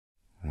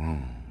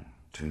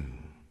two,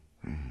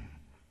 three.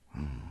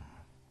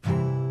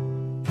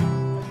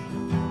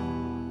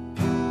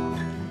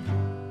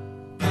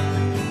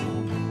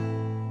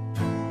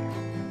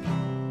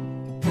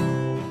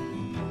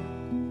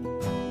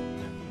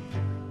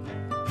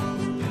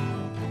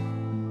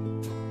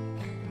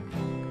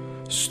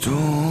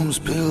 Storms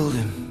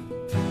building,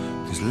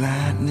 there's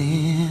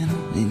lightning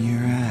in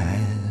your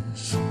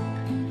eyes.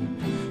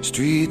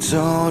 Streets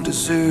all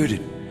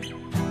deserted,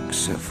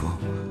 except for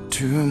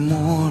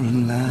turmoil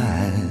and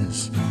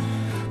lies.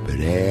 But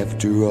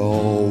after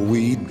all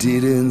we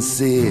did and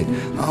said,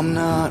 I'm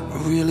not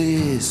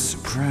really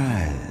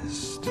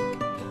surprised.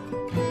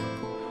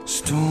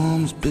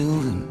 Storms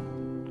building,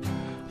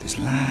 there's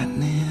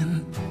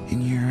lightning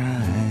in your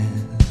eyes.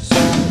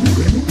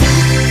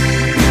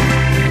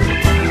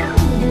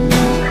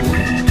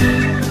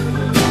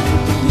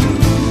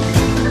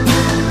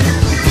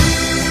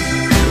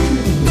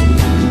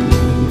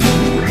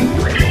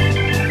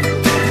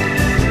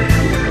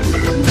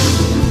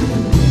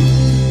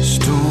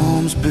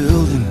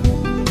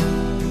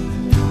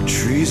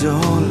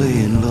 All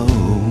laying low.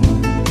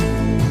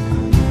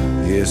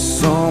 Yeah,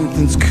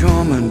 something's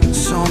coming, but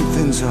some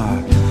things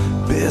are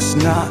best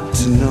not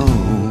to know.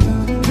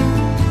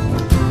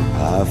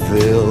 I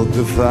felt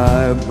the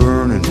fire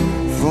burning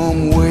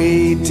from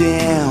way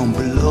down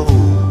below.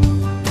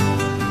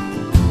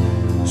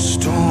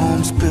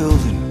 Storms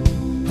building,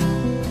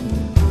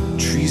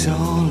 trees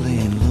all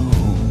laying low.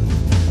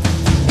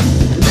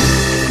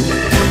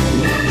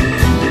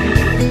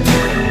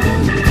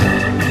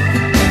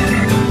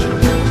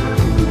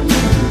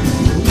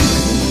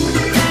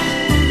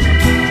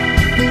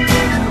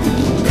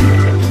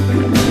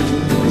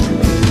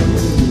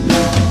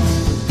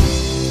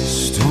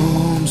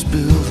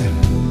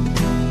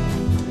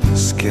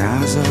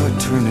 Skies are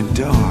turning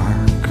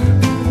dark.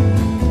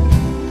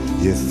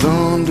 Your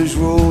thunder's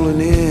rolling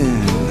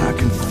in, I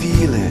can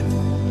feel it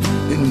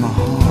in my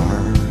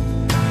heart.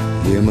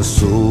 Yeah, my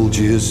soul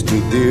just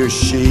stood there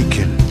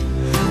shaking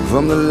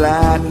from the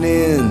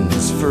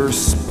lightning's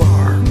first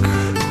spark.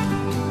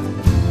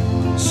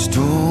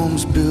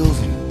 Storms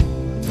building,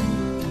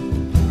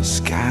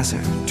 skies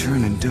are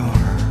turning dark.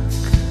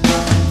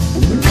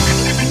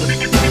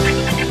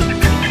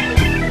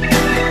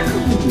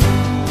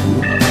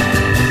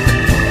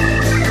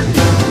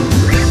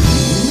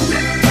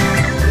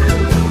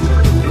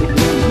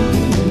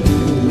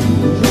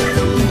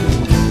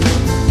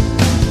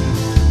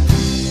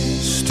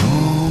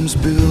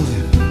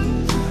 Building,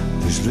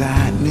 there's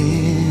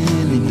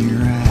lightning in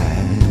your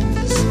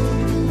eyes.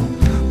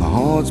 My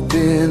heart's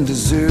been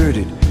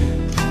deserted,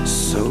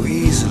 so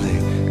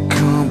easily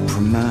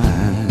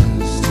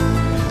compromised.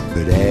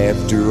 But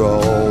after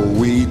all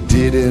we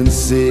did and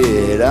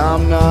said,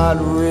 I'm not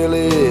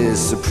really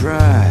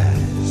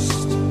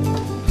surprised.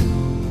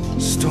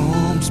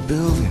 Storms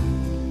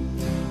building,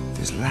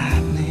 there's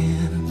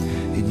lightning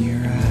in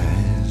your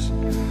eyes.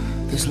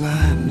 There's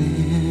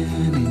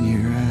lightning